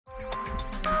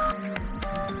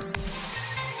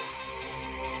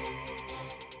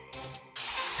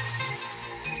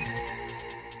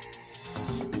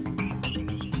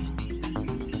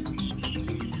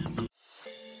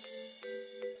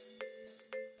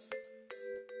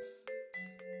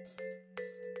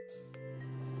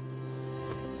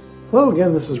Hello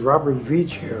again, this is Robert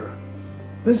Veach here.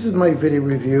 This is my video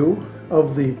review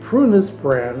of the PRUNUS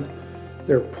brand.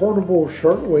 Their portable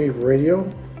shortwave radio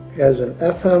has an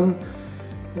FM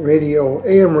radio,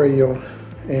 AM radio,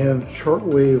 and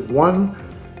shortwave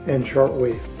 1 and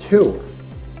shortwave 2.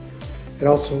 It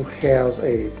also has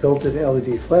a built-in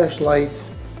LED flashlight,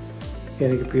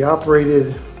 and it can be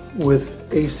operated with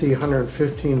AC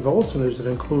 115 volts, and there's an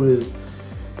included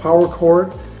power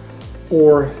cord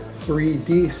or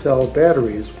 3D cell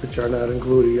batteries, which are not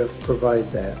included. You have to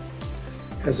provide that.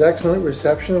 Has excellent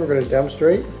reception, we're going to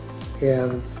demonstrate,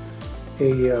 and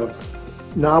a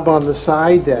knob on the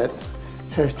side that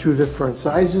has two different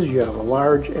sizes. You have a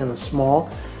large and a small.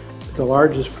 The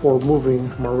large is for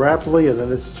moving more rapidly, and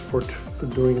then this is for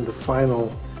doing the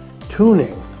final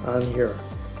tuning on here.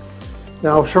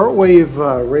 Now,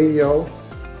 shortwave radio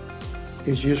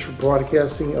is used for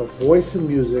broadcasting of voice and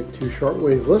music to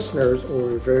shortwave listeners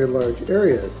over very large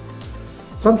areas,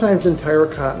 sometimes entire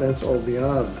continents or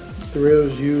beyond. The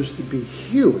radios used to be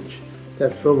huge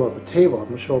that filled up a table. I'm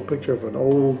going to show a picture of an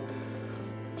old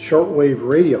shortwave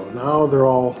radio. Now they're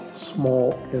all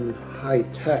small and high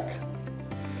tech.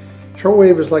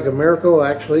 Shortwave is like a miracle,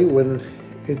 actually. When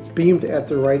it's beamed at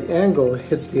the right angle, it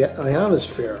hits the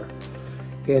ionosphere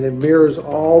and it mirrors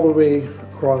all the way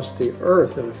across the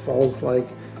earth, and it falls like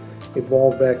a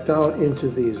ball back down into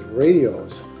these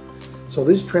radios. So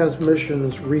these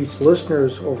transmissions reach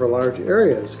listeners over large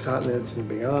areas, continents and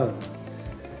beyond.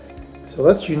 So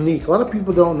that's unique. A lot of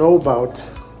people don't know about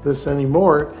this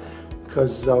anymore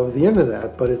because of the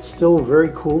internet, but it's still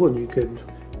very cool, and you could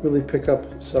really pick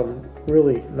up some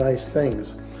really nice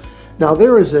things. Now,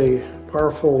 there is a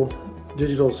powerful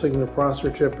digital signal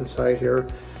processor chip inside here.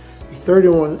 A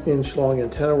 31-inch long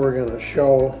antenna we're going to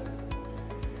show,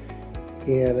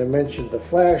 and I mentioned the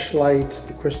flashlight,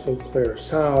 the crystal clear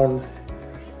sound,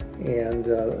 and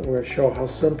we're going to show how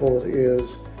simple it is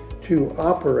to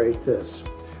operate this.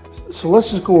 So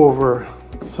let's just go over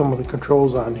some of the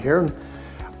controls on here.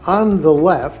 On the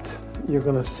left, you're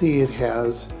going to see it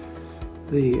has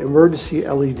the emergency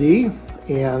LED,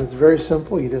 and it's very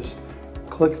simple. You just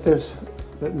click this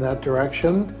in that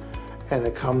direction and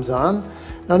it comes on.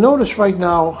 Now notice right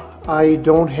now I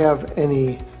don't have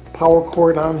any power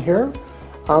cord on here.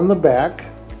 On the back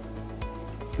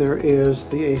there is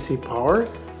the AC power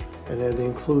and then the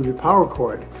included power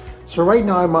cord. So right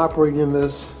now I'm operating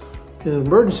this in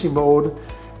emergency mode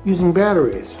using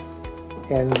batteries.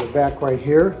 And in the back right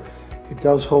here, it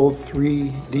does hold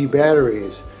 3D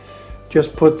batteries.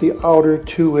 Just put the outer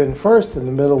two in first and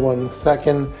the middle one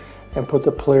second, and put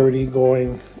the polarity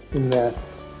going in that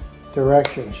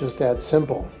direction. It's just that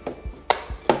simple.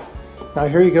 Now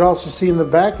here you can also see in the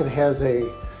back it has a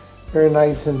very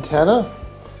nice antenna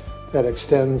that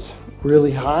extends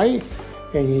really high,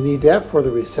 and you need that for the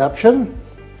reception.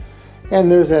 And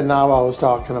there's that knob I was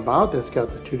talking about that's got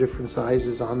the two different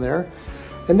sizes on there.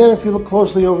 And then if you look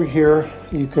closely over here,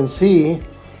 you can see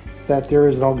that there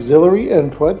is an auxiliary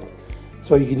input,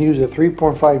 so you can use a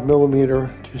 3.5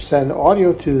 millimeter to send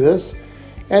audio to this,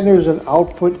 and there's an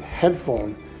output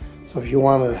headphone. So if you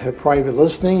want to have private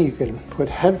listening, you can put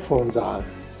headphones on.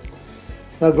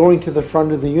 Now going to the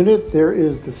front of the unit, there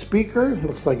is the speaker. It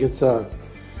looks like it's a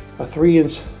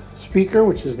 3-inch speaker,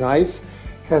 which is nice.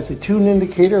 Has a tune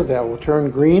indicator that will turn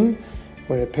green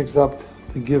when it picks up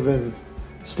the given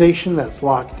station that's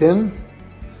locked in.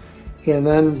 And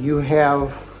then you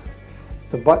have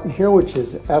the button here, which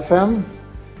is FM,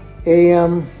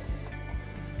 AM,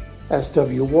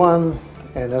 SW1,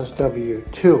 and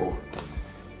SW2.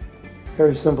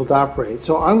 Very simple to operate.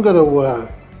 So I'm going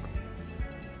to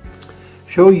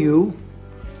show you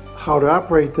how to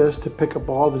operate this to pick up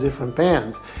all the different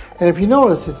bands. And if you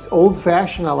notice, it's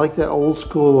old-fashioned. I like that old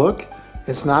school look.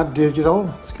 It's not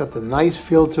digital. It's got the nice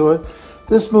feel to it.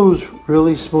 This moves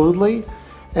really smoothly,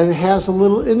 and it has a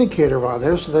little indicator on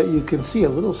there so that you can see a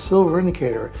little silver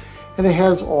indicator. And it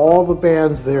has all the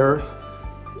bands there,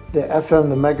 the FM,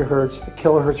 the megahertz, the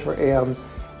kilohertz for AM,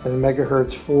 and the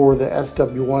megahertz for the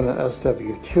SW1 and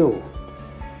SW2.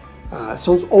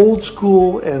 So it's old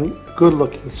school and good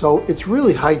looking. So it's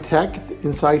really high tech.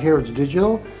 Inside here it's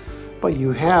digital, but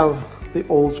you have the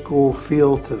old school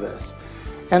feel to this.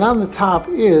 And on the top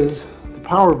is the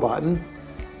power button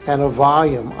and a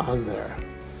volume on there.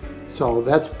 So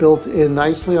that's built in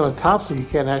nicely on the top so you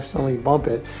can't accidentally bump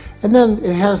it. And then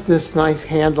it has this nice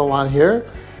handle on here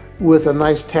with a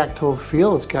nice tactile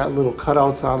feel. It's got little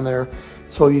cutouts on there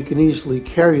so you can easily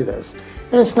carry this.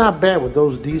 And it's not bad with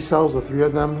those D cells, the 3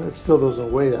 of them. It still doesn't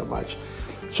weigh that much.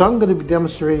 So I'm going to be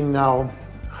demonstrating now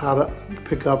how to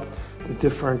pick up the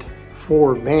different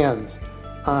 4 bands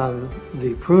on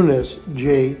the PRUNUS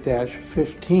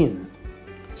J-15.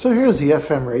 So here's the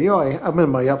FM radio. I'm in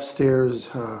my upstairs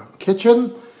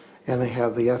kitchen, and I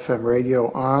have the FM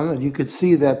radio on, and you could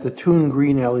see that the tune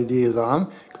green LED is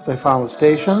on because I found the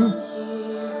station.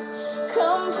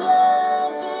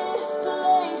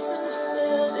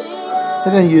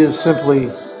 And then you just simply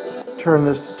turn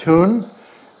this to tune,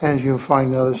 and you can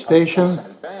find another station.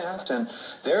 And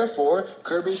therefore,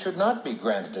 Kirby should not be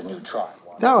granted a new trial.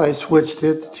 Now I switched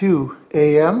it to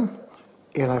AM,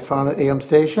 and I found an AM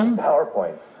station.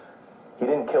 PowerPoint. He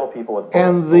didn't kill people with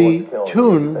and the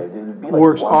tune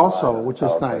works also, which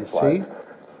is nice. See? It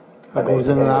goes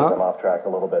in and out. Off track a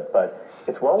little bit, but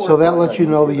it's well so that lets you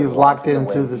know that you've locked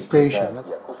into the station.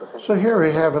 So here I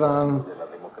have it on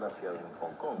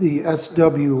the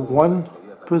SW1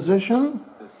 position,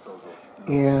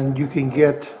 and you can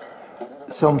get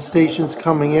some stations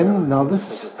coming in. Now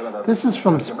this is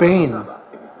from Spain.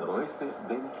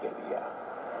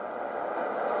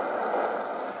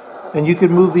 And you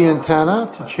can move the antenna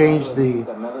to change the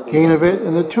gain of it,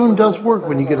 and the tune does work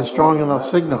when you get a strong enough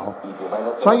signal.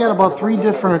 So I got about 3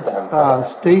 different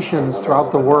stations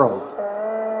throughout the world.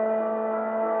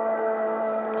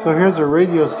 So here's a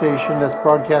radio station that's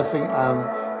broadcasting on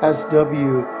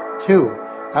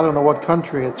SW2. I don't know what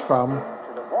country it's from.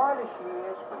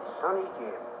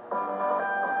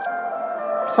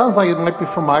 Sounds like it might be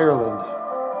from Ireland.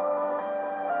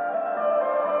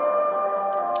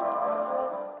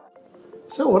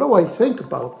 So what do I think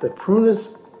about the PRUNUS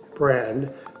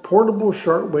brand portable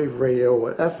shortwave radio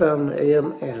with FM,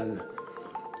 AM, and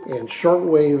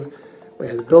shortwave? It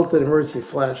has built-in emergency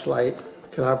flashlight,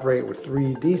 can operate with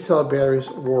 3 D-cell batteries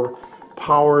or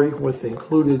power with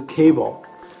included cable,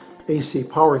 AC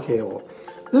power cable.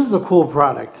 This is a cool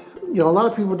product. You know, a lot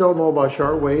of people don't know about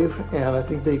shortwave, and I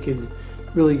think they can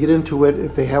really get into it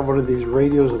if they have one of these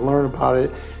radios and learn about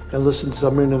it and listen to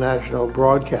some international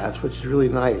broadcasts, which is really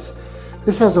nice.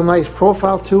 This has a nice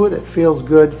profile to it. It feels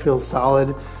good, feels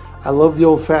solid. I love the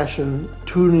old-fashioned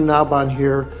tuning knob on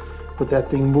here with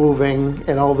that thing moving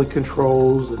and all the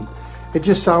controls, and it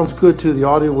just sounds good too. The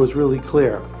audio was really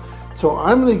clear. So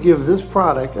I'm going to give this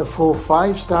product a full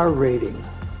 5-star rating.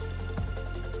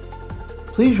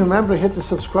 Please remember to hit the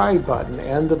subscribe button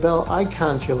and the bell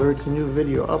icon to alert to new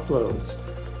video uploads.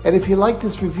 And if you like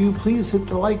this review, please hit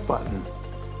the like button.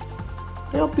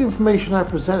 I hope the information I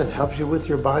presented helps you with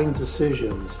your buying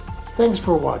decisions. Thanks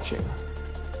for watching.